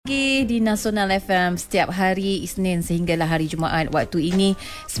di Nasional FM setiap hari Isnin sehinggalah hari Jumaat. Waktu ini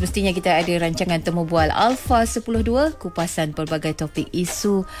semestinya kita ada rancangan Temu Bual ALFA 10.2, kupasan pelbagai topik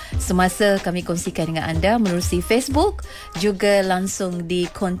isu semasa kami kongsikan dengan anda menerusi Facebook, juga langsung di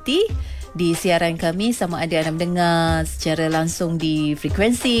Konti di siaran kami, sama ada anda mendengar secara langsung di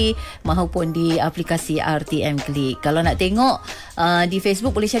frekuensi maupun di aplikasi RTM Klik. Kalau nak tengok di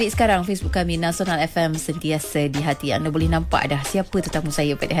Facebook, boleh cari sekarang Facebook kami Nasional FM sentiasa di hati. Anda boleh nampak dah siapa tetamu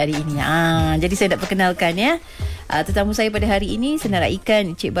saya pada hari ini. Jadi saya nak perkenalkan ya. Tetamu saya pada hari ini saya nak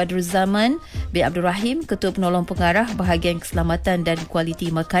raikan Encik Badrul Zaman bin Abdul Rahim, Ketua Penolong Pengarah Bahagian Keselamatan dan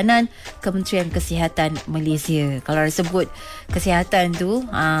Kualiti Makanan, Kementerian Kesihatan Malaysia. Kalau disebut kesihatan tu,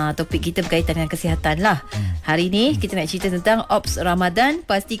 topik kita berkaitan dengan kesihatan lah. Hari ni kita nak cerita tentang Ops Ramadan,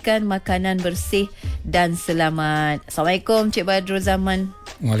 pastikan makanan bersih dan selamat. Assalamualaikum Cik Badrul Zaman.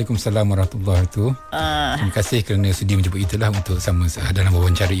 Waalaikumsalam warahmatullahi wabarakatuh. Terima kasih kerana sudi menjemput kita lah untuk sama dalam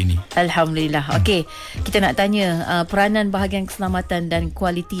wawancara ini. Alhamdulillah. Okey, kita nak tanya peranan bahagian keselamatan dan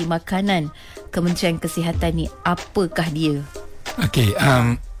kualiti makanan Kementerian Kesihatan ni, apakah dia? Okey,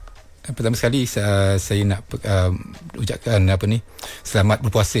 pertama sekali saya nak ucapkan selamat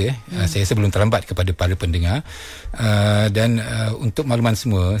berpuasa. Saya rasa belum terlambat kepada para pendengar. Dan untuk makluman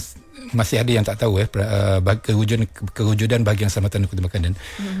semua, masih ada yang tak tahu kewujudan bahagian keselamatan dan kualiti makanan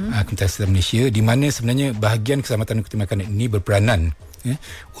Kementerian Kesihatan Malaysia, di mana sebenarnya bahagian keselamatan dan kualiti makanan ini berperanan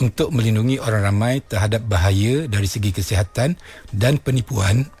untuk melindungi orang ramai terhadap bahaya dari segi kesihatan dan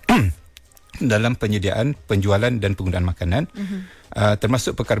penipuan dalam penyediaan, penjualan dan penggunaan makanan,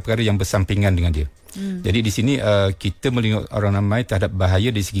 termasuk perkara-perkara yang bersampingan dengan dia. Jadi di sini kita melindungi orang ramai terhadap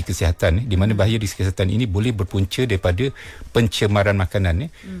bahaya dari segi kesihatan, di mana bahaya dari segi kesihatan ini boleh berpunca daripada pencemaran makanan.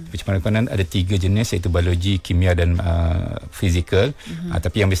 Pencemaran makanan ada 3 jenis, iaitu biologi, kimia dan fizikal.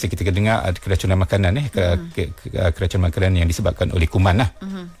 Tapi yang biasa kita dengar ada keracunan makanan, keracunan makanan yang disebabkan oleh kuman lah.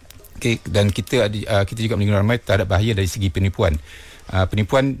 Dan kita juga melindungi orang ramai terhadap bahaya dari segi penipuan.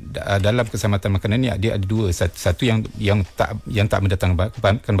 Penipuan dalam keselamatan makanan ni dia ada 2. Satu yang tak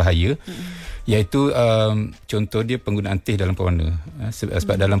mendatangkan bahaya, iaitu contoh dia penggunaan teh dalam pewarna.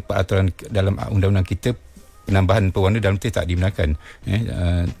 Sebab dalam peraturan dalam undang-undang kita, penambahan pewarna dalam teh tak dibenarkan.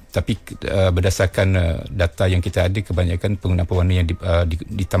 Tapi berdasarkan data yang kita ada, kebanyakan penggunaan pewarna yang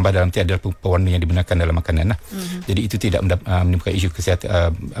ditambah dalam teh adalah pewarna yang dibenarkan dalam makanan lah. Jadi itu tidak menimbulkan isu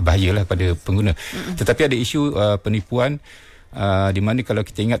kesihatan bahayalah kepada pengguna. Tetapi ada isu penipuan, di mana kalau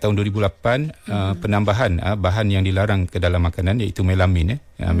kita ingat tahun 2008 penambahan bahan yang dilarang ke dalam makanan, iaitu melamin.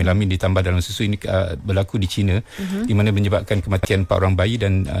 Melamin ditambah dalam susu ini berlaku di China, di mana menyebabkan kematian 4 orang bayi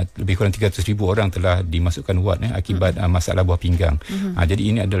dan lebih kurang 300,000 orang telah dimasukkan ward akibat masalah buah pinggang. Jadi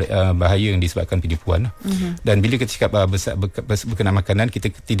ini adalah bahaya yang disebabkan penipuan. Dan bila kita cakap berkenaan makanan, kita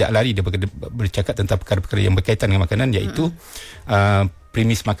tidak lari daripada bercakap tentang perkara-perkara yang berkaitan dengan makanan, iaitu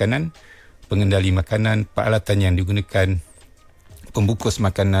premis makanan, pengendali makanan, peralatan yang digunakan, pembungkus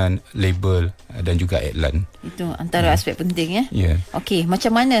makanan, label dan juga iklan. Itu antara aspek penting ya. Okey,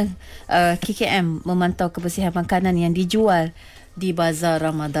 macam mana KKM memantau kebersihan makanan yang dijual di Bazar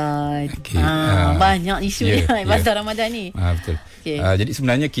Ramadan? Banyak isu Bazar Ramadan ni. Betul. Jadi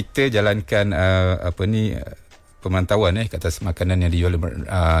sebenarnya kita jalankan pemantauan ke atas makanan yang dijual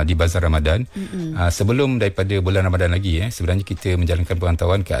di Bazar Ramadan. Sebelum daripada bulan Ramadan lagi, sebenarnya kita menjalankan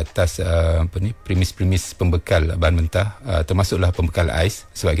pemantauan ke atas premis-premis pembekal bahan mentah, termasuklah pembekal ais,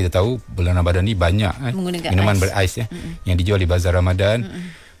 sebab kita tahu bulan Ramadan ni banyak minuman berais yang dijual di Bazar Ramadan.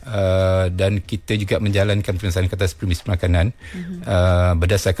 Dan kita juga menjalankan pemeriksaan ke atas premis makanan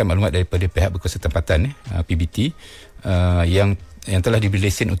berdasarkan maklumat daripada pihak berkuasa tempatan, PBT, yang telah diberi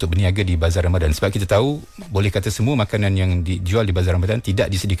lesen untuk berniaga di Bazar Ramadan. Sebab kita tahu, boleh kata semua makanan yang dijual di Bazar Ramadan tidak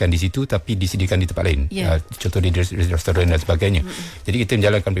disediakan di situ, tapi disediakan di tempat lain. Contoh di restoran dan sebagainya. Jadi kita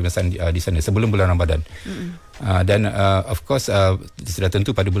menjalankan pemeriksaan di sana sebelum bulan Ramadan. Dan of course sudah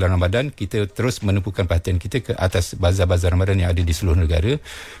tentu pada bulan Ramadan kita terus menumpukan perhatian kita ke atas bazar-bazar Ramadan yang ada di seluruh negara,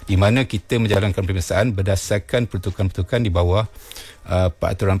 di mana kita menjalankan pemeriksaan berdasarkan pertukaran-pertukaran di bawah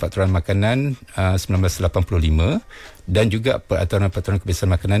peraturan-peraturan makanan 1985 dan juga peraturan-peraturan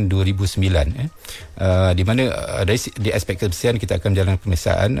kebersihan makanan 2009, di mana di aspek kebersihan kita akan menjalankan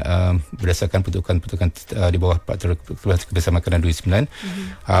pemeriksaan berdasarkan pertukaran-pertukaran di bawah peraturan kebersihan makanan 2009,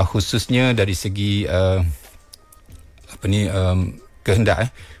 khususnya dari segi kehendak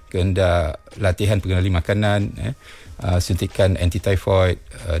latihan pengendali makanan, suntikan anti-typhoid,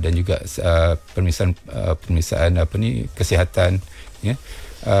 dan juga pemeriksaan kesihatan,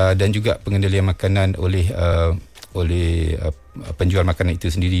 dan juga pengendalian makanan oleh penjual makanan itu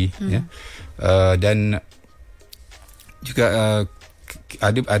sendiri, dan juga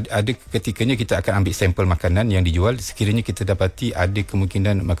ada ketikanya kita akan ambil sampel makanan yang dijual sekiranya kita dapati ada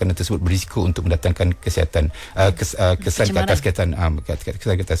kemungkinan makanan tersebut berisiko untuk mendatangkan kesan ke atas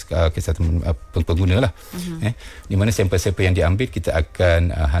kesihatan pengguna lah. Di mana sampel-sampel yang diambil kita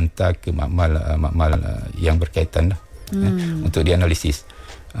akan hantar ke makmal yang berkaitan lah, untuk dianalisis.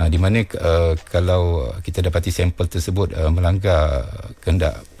 Di mana kalau kita dapati sampel tersebut melanggar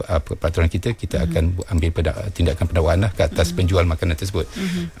kehendak peraturan kita akan ambil tindakan pendakwaan lah ke atas penjual makanan tersebut.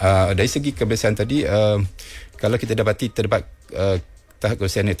 Dari segi kebersihan tadi, kalau kita dapati terdapat tahap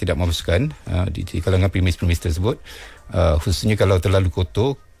kebersihan yang tidak memuaskan di kalangan premis-premis tersebut, khususnya kalau terlalu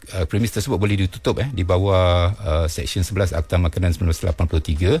kotor, premis tersebut boleh ditutup di bawah Seksyen 11 Akta Makanan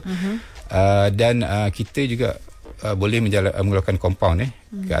 1983. Dan kita juga boleh mengeluarkan kompaun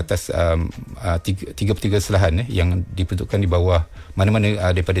ke atas 33 kesalahan yang diperuntukkan di bawah mana-mana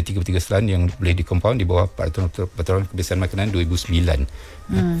daripada 33 kesalahan yang boleh dikompaun di bawah Peraturan Kebersihan Makanan 2009.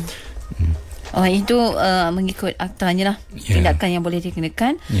 Itu mengikut aktanya lah, tindakan yang boleh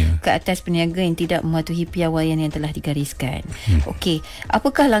dikenakan ke atas peniaga yang tidak mematuhi piawaian yang telah digariskan. Okey,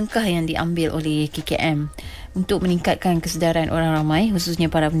 apakah langkah yang diambil oleh KKM untuk meningkatkan kesedaran orang ramai, khususnya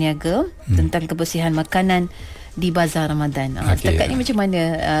para peniaga, tentang kebersihan makanan di bazar Ramadan? Setakat ni macam mana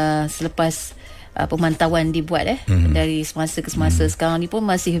selepas pemantauan dibuat dari semasa ke semasa, sekarang ni pun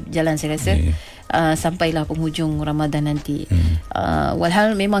masih jalan saya rasa, sampailah penghujung Ramadan nanti.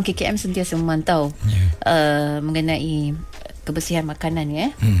 Walhal memang KKM sentiasa memantau mengenai kebersihan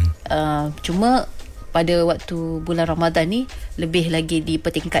makanan cuma pada waktu bulan Ramadan ni lebih lagi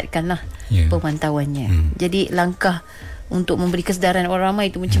dipertingkatkan lah pemantauannya. Jadi langkah untuk memberi kesedaran orang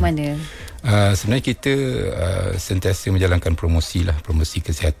ramai itu macam mana? Sebenarnya kita sentiasa menjalankan promosi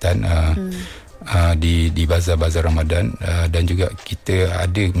kesihatan di bazar-bazar Ramadan, dan juga kita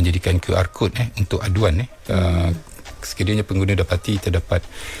ada menjadikan QR code untuk aduan sekiranya pengguna dapati terdapat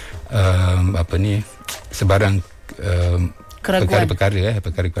sebarang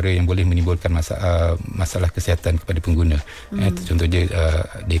perkara-perkara yang boleh menimbulkan masalah kesihatan kepada pengguna. Contohnya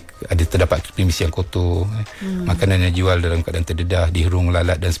ada terdapat premis yang kotor, makanan yang dijual dalam keadaan terdedah, diherung,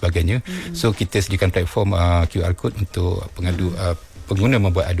 lalat dan sebagainya. So kita sediakan platform QR code untuk pengguna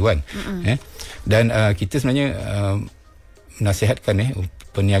membuat aduan. Dan kita sebenarnya nasihatkan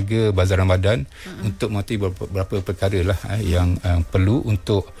peniaga bazar Ramadan untuk mematuhi beberapa perkara lah yang perlu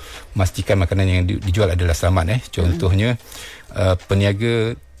untuk memastikan makanan yang dijual adalah selamat. Contohnya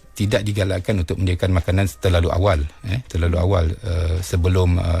peniaga tidak digalakkan untuk menyediakan makanan terlalu awal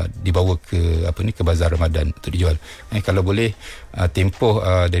sebelum dibawa ke bazar Ramadan untuk dijual. Kalau boleh tempoh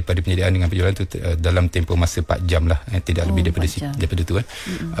daripada penyediaan dengan penjualan itu dalam tempoh masa 4 jam lah, tidak lebih daripada itu.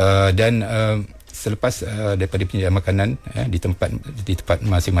 Dan selepas daripada penyediaan makanan di tempat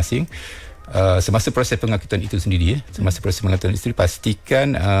masing-masing, semasa proses pengangkutan itu sendiri,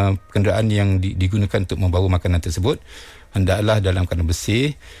 pastikan kenderaan yang digunakan untuk membawa makanan tersebut hendaklah dalam keadaan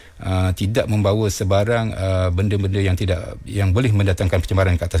bersih, tidak membawa sebarang benda-benda yang boleh mendatangkan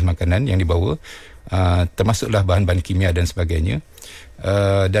pencemaran ke atas makanan yang dibawa, termasuklah bahan-bahan kimia dan sebagainya.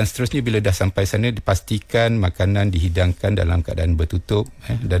 Dan seterusnya bila dah sampai sana, dipastikan makanan dihidangkan dalam keadaan bertutup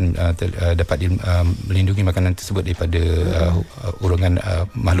dan dapat melindungi makanan tersebut daripada urungan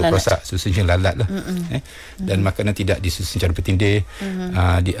makhluk rosak, khususnya lalat lah. Dan makanan tidak disusun secara bertindih.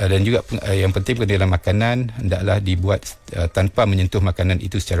 Dan juga yang penting dalam makanan hendaklah dibuat tanpa menyentuh makanan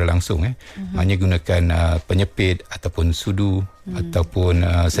itu secara langsung. Maknanya gunakan penyepit ataupun sudu ataupun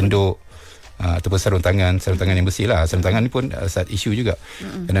senduk, ataupun sarung tangan yang bersih lah. Sarung tangan ni pun saat isu juga.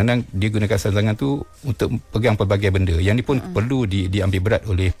 Kadang-kadang dia gunakan sarung tangan tu untuk pegang pelbagai benda. Yang ni pun perlu diambil berat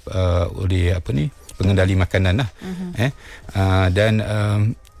oleh pengendali makanan lah. Dan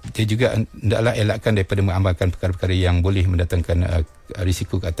dia juga hendaklah elakkan daripada mengamalkan perkara-perkara yang boleh mendatangkan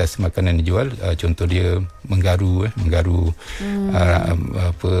risiko ke atas makanan dijual. Contoh dia menggaru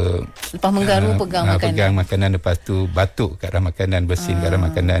lepas menggaru pegang makanan, lepas tu batuk ke arah makanan, bersin ke arah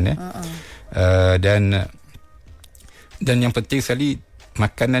makanan. Dan yang penting sekali,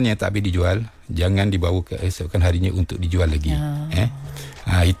 makanan yang tak habis dijual jangan dibawa ke esokan harinya untuk dijual lagi.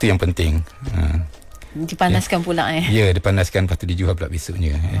 Itu yang penting. Dipanaskan pula Ya, dipanaskan, lepas tu dijual pula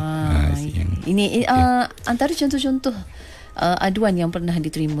besoknya. Ini antara contoh-contoh aduan yang pernah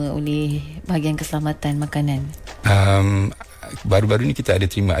diterima oleh bahagian keselamatan makanan. Baru-baru ni kita ada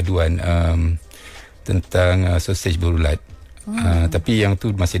terima aduan tentang sausage berulat. Tapi yang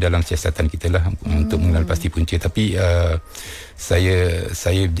tu masih dalam siasatan kita lah untuk mengenal pasti punca. Tapi saya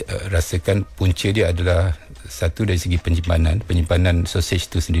rasakan punca dia adalah satu dari segi penyimpanan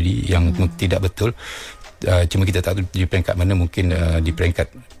sausage tu sendiri yang tidak betul. Cuma kita tak tahu di peringkat mana, mungkin di peringkat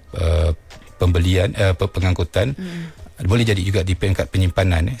pembelian, pengangkutan, Boleh jadi juga di peringkat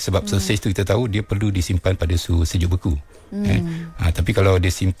penyimpanan sebab sosis tu kita tahu dia perlu disimpan pada suhu sejuk beku. Tapi kalau dia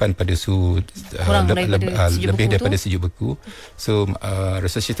simpan pada suhu lebih daripada sejuk beku, so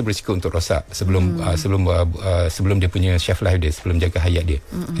sosis tu berisiko untuk rosak sebelum dia punya shelf life dia, sebelum jaga hayat dia.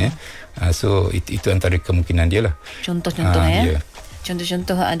 So itu antara kemungkinan dia lah. Contoh-contoh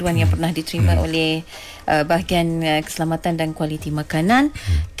contoh-contoh aduan yang pernah diterima oleh bahagian keselamatan dan kualiti makanan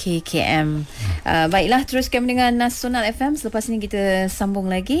KKM. Baiklah, teruskan dengan Nasional FM. Selepas ini kita sambung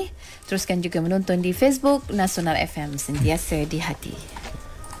lagi. Teruskan juga menonton di Facebook Nasional FM, sentiasa di hati.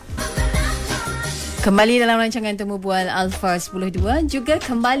 Kembali dalam rancangan Temu Bual ALFA 102, juga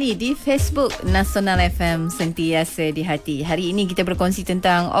kembali di Facebook Nasional FM, sentiasa di hati. Hari ini kita berkongsi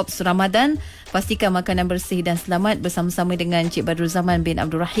tentang Ops Ramadan, pastikan makanan bersih dan selamat, bersama-sama dengan Cik Badrul Zaman bin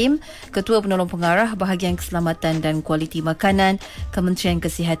Abdul Rahim, Ketua Penolong Pengarah Bahagian Keselamatan dan Kualiti Makanan, Kementerian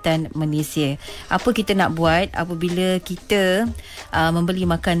Kesihatan Malaysia. Apa kita nak buat apabila kita membeli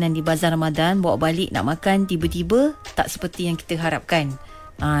makanan di bazar Ramadan, bawa balik nak makan, tiba-tiba tak seperti yang kita harapkan.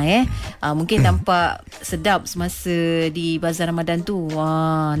 Mungkin nampak sedap semasa di bazar Ramadan tu,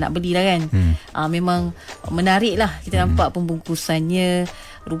 nak belilah kan. Memang menarik lah, kita nampak pembungkusannya,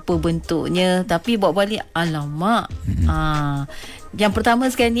 rupa bentuknya, tapi bawa balik alamak. Yang pertama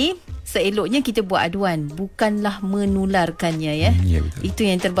sekali ni, seeloknya kita buat aduan, bukanlah menularkannya ya. Betul. Itu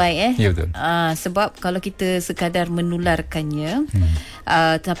yang terbaik Ya, betul. Sebab kalau kita sekadar menularkannya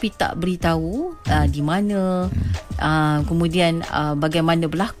tapi tak beritahu di mana, kemudian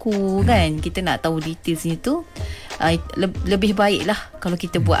bagaimana berlaku kan, kita nak tahu detailsnya tu, lebih baiklah kalau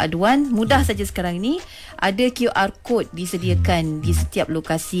kita buat aduan. Mudah saja sekarang ni, ada QR code disediakan di setiap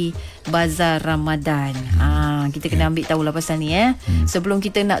lokasi bazar Ramadan. Kita kena ambil tahulah pasal ni sebelum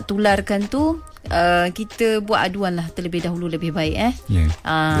kita nak tularkan tu, kita buat aduan lah terlebih dahulu, lebih baik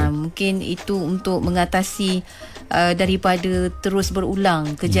mungkin itu untuk mengatasi daripada terus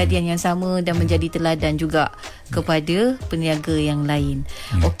berulang kejadian yang sama dan menjadi teladan juga kepada peniaga yang lain.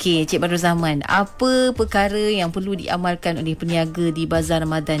 Okey, Cik Badrul Zaman, apa perkara yang perlu diamalkan oleh peniaga di bazar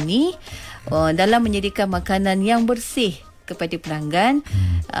Ramadan ni dalam menyediakan makanan yang bersih kepada pelanggan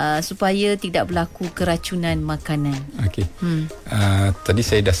supaya tidak berlaku keracunan makanan? Okey. Tadi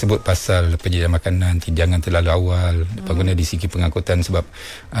saya dah sebut pasal penyediaan makanan, jangan terlalu awal pengguna di segi pengangkutan, sebab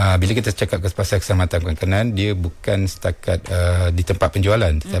bila kita cakap pasal keselamatan makanan, dia bukan setakat di tempat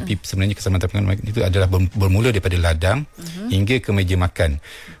penjualan, tetapi sebenarnya keselamatan makanan itu adalah bermula daripada ladang hingga ke meja makan,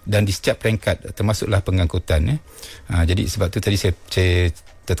 dan di setiap peringkat termasuklah pengangkutan. Jadi sebab tu tadi saya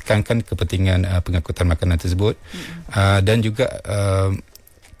tekankan kepentingan pengangkutan makanan tersebut, dan juga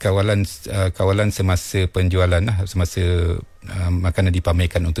kawalan semasa penjualan, semasa makanan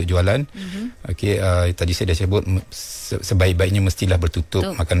dipamerkan untuk jualan. Okey, tadi saya dah sebut sebaik-baiknya mestilah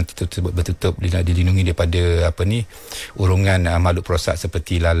bertutup, makanan tersebut bertutup, dilindungi daripada urungan makhluk perosak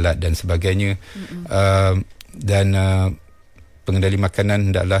seperti lalat dan sebagainya. Dan pengendali makanan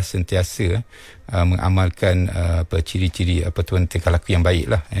hendaklah sentiasa mengamalkan ciri-ciri tingkah laku yang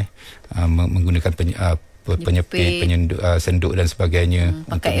baiklah, menggunakan penyepit, senduk dan sebagainya,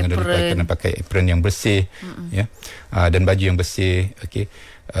 untuk mengendalikan makanan, pakai apron yang bersih, dan baju yang bersih. Okey.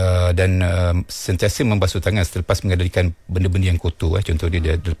 Dan sentiasa membasuh tangan selepas mengendalikan benda-benda yang kotor. Contoh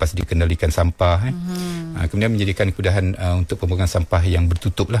dia lepas dikendalikan sampah. Kemudian menjadikan kemudahan untuk pembuangan sampah yang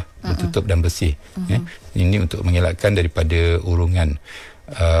bertutup dan bersih. Ini untuk mengelakkan daripada urungan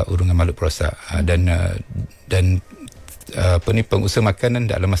makhluk perosak. Dan pengusaha makanan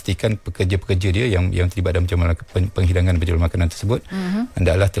hendaklah memastikan pekerja-pekerja dia yang terlibat dalam penghilangan penjualan makanan tersebut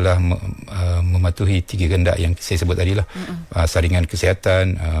hendaklah telah mematuhi 3 kehendak yang saya sebut tadi lah. Saringan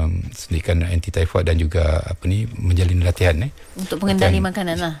kesihatan, suntikan anti-typhoid, dan juga menjalin latihan untuk pengendali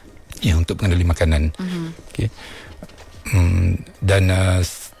makanan lah. Ya, untuk pengendali makanan. Okey. Dan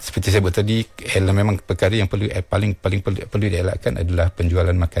seperti saya sebut tadi, memang perkara yang paling perlu dielakkan adalah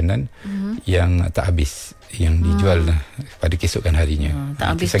penjualan makanan yang tak habis, yang dijual pada keesokan harinya.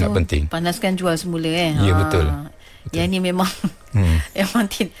 Tak habis, itu sangat penting. Panaskan, jual semula Ya, betul. Yang ini memang memang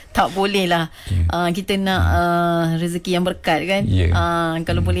tak boleh lah. Kita nak rezeki yang berkat kan.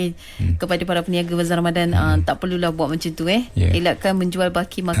 Kalau boleh kepada para peniaga bazar Ramadan, tak perlulah buat macam tu. Elakkan menjual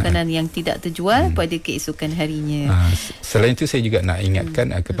baki makanan yang tidak terjual pada keesokan harinya. Selain itu, saya juga nak ingatkan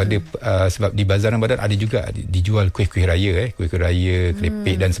kepada sebab di bazar Ramadan ada juga dijual kuih-kuih raya, kuih-kuih raya,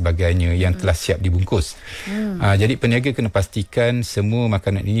 keripik dan sebagainya yang telah siap dibungkus. Jadi peniaga kena pastikan semua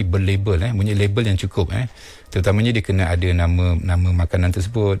makanan ini berlabel, punya label yang cukup. Terutamanya dia kena ada nama makanan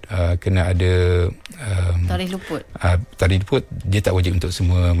tersebut, kena ada tarikh luput. Tarikh luput dia tak wajib untuk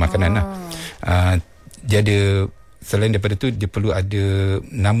semua makanan lah. Dia ada, selain daripada tu, dia perlu ada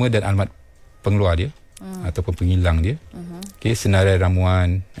nama dan alamat pengeluar dia. ataupun penghilang dia. Okey, senarai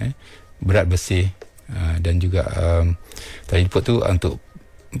ramuan, berat bersih, dan juga tadi disebut tu untuk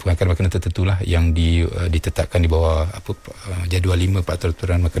makanan-makanan tertentu lah yang ditetapkan di bawah jadual 5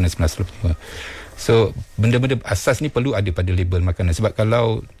 peraturan makanan 1995. So benda-benda asas ni perlu ada pada label makanan, sebab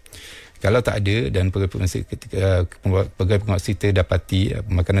kalau tak ada dan pegawai penguasa kita dapati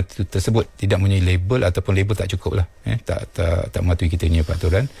makanan tersebut tidak mempunyai label ataupun label tak cukup lah, tak mematuhi kita punya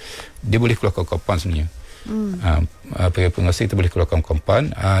peraturan, dia boleh keluarkan kompaun sebenarnya. Pegawai penguasa kita boleh keluarkan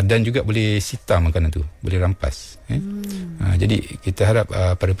kompaun, dan juga boleh sita makanan tu, boleh rampas. Jadi kita harap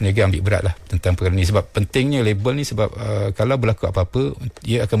para peniaga ambil berat lah tentang perkara ni, sebab pentingnya label ni, sebab kalau berlaku apa-apa,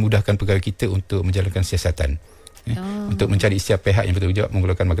 dia akan mudahkan pegawai kita untuk menjalankan siasatan. Untuk mencari setiap pihak yang bertanggungjawab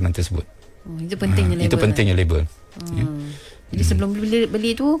menggunakan makanan tersebut. Itu pentingnya label. Itu pentingnya label. Jadi sebelum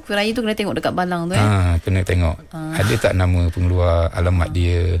beli tu, raya tu kena tengok dekat balang tu. Kena tengok. Ada tak nama pengeluar, alamat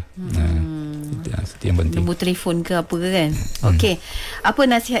dia. Itu yang penting. Nombor telefon ke apa ke kan. Okey. Apa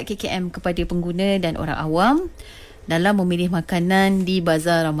nasihat KKM kepada pengguna dan orang awam dalam memilih makanan di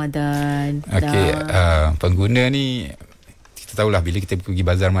bazar Ramadan? Okey, pengguna ni, kita tahulah bila kita pergi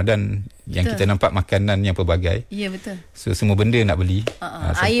bazar Ramadan, yang kita nampak makanan yang pelbagai. Ya, betul. So semua benda nak beli.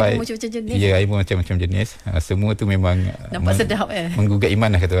 Air pun macam-macam jenis. Ya, air pun macam-macam jenis. Semua tu memang nampak sedap menggugat iman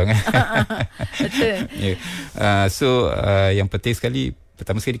lah kata orang. Betul. So yang penting sekali,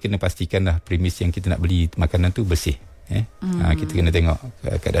 pertama sekali kena pastikan lah premis yang kita nak beli makanan tu bersih. Kita kena tengok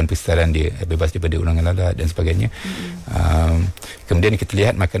keadaan persetaraan dia, bebas daripada ulangan lalat dan sebagainya. Kemudian kita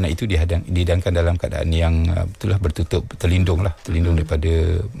lihat makanan itu dihidangkan dalam keadaan yang itulah bertutup, terlindung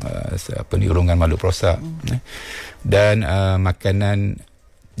daripada urungan makhluk perosak. Dan makanan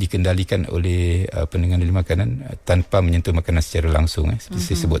dikendalikan oleh pendengar makanan tanpa menyentuh makanan secara langsung,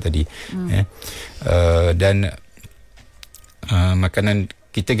 seperti saya sebut tadi. Dan makanan,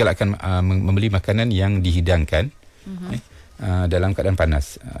 kita galakkan membeli makanan yang dihidangkan dalam keadaan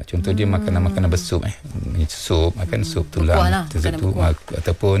panas. Contoh dia makanan-makanan bersup, sup, makan sup tulang tersebut,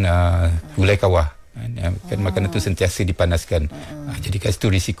 ataupun gulai kawah. Makanan tu sentiasa dipanaskan. Jadi kat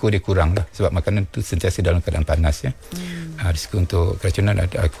situ risiko dia kurang lah, sebab makanan tu sentiasa dalam keadaan panas. Risiko untuk keracunan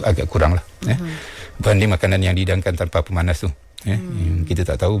agak kurang lah. Banding makanan yang dihidangkan tanpa pemanas tu. Kita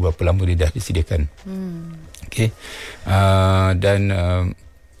tak tahu berapa lama dia dah disediakan. Okey. Dan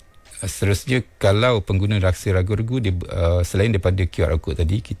seterusnya, kalau pengguna rasa ragu-ragu, dia selain daripada QR code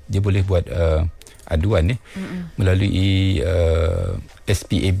tadi, dia boleh buat aduan melalui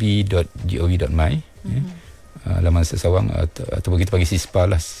spab.gov.my, laman sesawang, ataupun kita panggil SISPA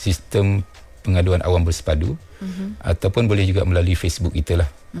lah, Sistem Pengaduan Awam Bersepadu, ataupun boleh juga melalui Facebook kita lah.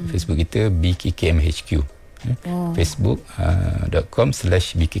 Facebook kita BKKMHQ.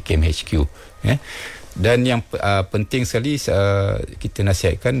 facebook.com/BKKMHQ. Dan yang penting sekali, kita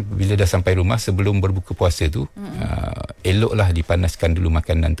nasihatkan bila dah sampai rumah sebelum berbuka puasa tu, eloklah dipanaskan dulu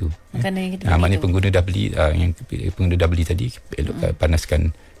makanan tu. Makanan yang maknanya pengguna dah beli, yang pengguna dah beli tadi, elok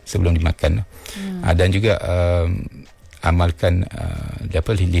panaskan sebelum dimakan. Dan juga amalkan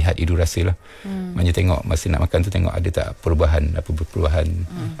lihat hidu rasa lah. Maknanya tengok masa nak makan tu, tengok ada tak perubahan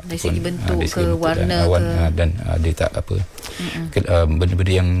dari segi bentuk ke warna dan ada tak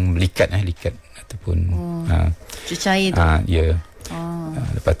benda-benda yang likat ataupun cecair tu.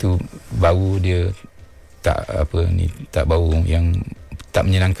 Lepas tu bau dia tak bau yang tak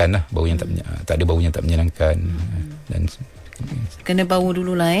menyenangkan lah, bau yang tak ada bau yang tak menyenangkan. Dan kena bau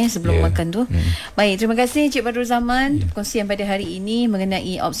dululah sebelum makan tu. Baik, terima kasih Cik Badrul Zaman perkongsian pada hari ini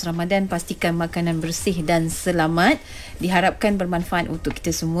mengenai Ops Ramadan, pastikan makanan bersih dan selamat. Diharapkan bermanfaat untuk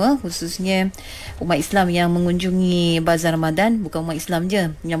kita semua, khususnya umat Islam yang mengunjungi bazar Ramadan. Bukan umat Islam je,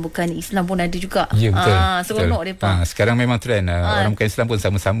 yang bukan Islam pun ada juga. Ya, betul. Seronok depa. Sekarang memang trend orang bukan Islam pun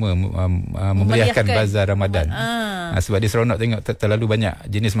sama-sama memeriahkan bazar Ramadan. Sebab dia seronok tengok terlalu banyak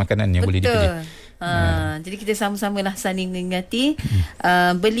jenis makanan yang boleh dipilih. Jadi kita sama-samalah saling mengingati.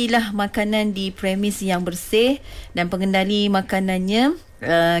 Belilah makanan di premis yang bersih dan pengendali makanannya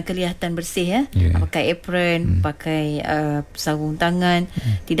kelihatan bersih pakai apron, pakai sarung tangan,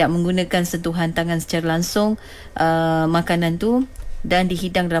 tidak menggunakan sentuhan tangan secara langsung makanan tu, dan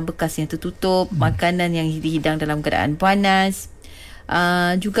dihidang dalam bekas yang tertutup. Makanan yang dihidang dalam keadaan panas.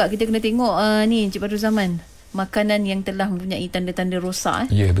 Juga kita kena tengok ni Cik Badrul Zaman, makanan yang telah mempunyai tanda-tanda rosak.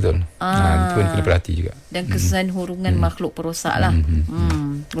 Ya, betul. Itu pun kena perhati juga. Dan kesan hurungan makhluk perosak lah.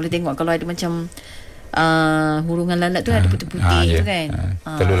 Boleh tengok kalau ada macam hurungan lalat tu ada putih-putih tu kan.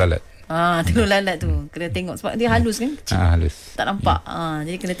 Telur lalat. Telur lalat tu kena tengok sebab dia halus kan, kecil. Halus. Tak nampak.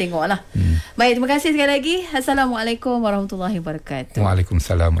 Jadi kena tengok lah. Baik, terima kasih sekali lagi. Assalamualaikum warahmatullahi wabarakatuh.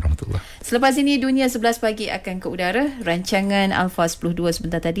 Waalaikumsalam warahmatullahi. Selepas ini Dunia 11 Pagi akan ke udara. Rancangan ALFA 10.2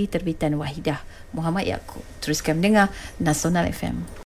 sebentar tadi terbitan Wahidah Muhammad Yaakob. Teruskan mendengar Nasional FM.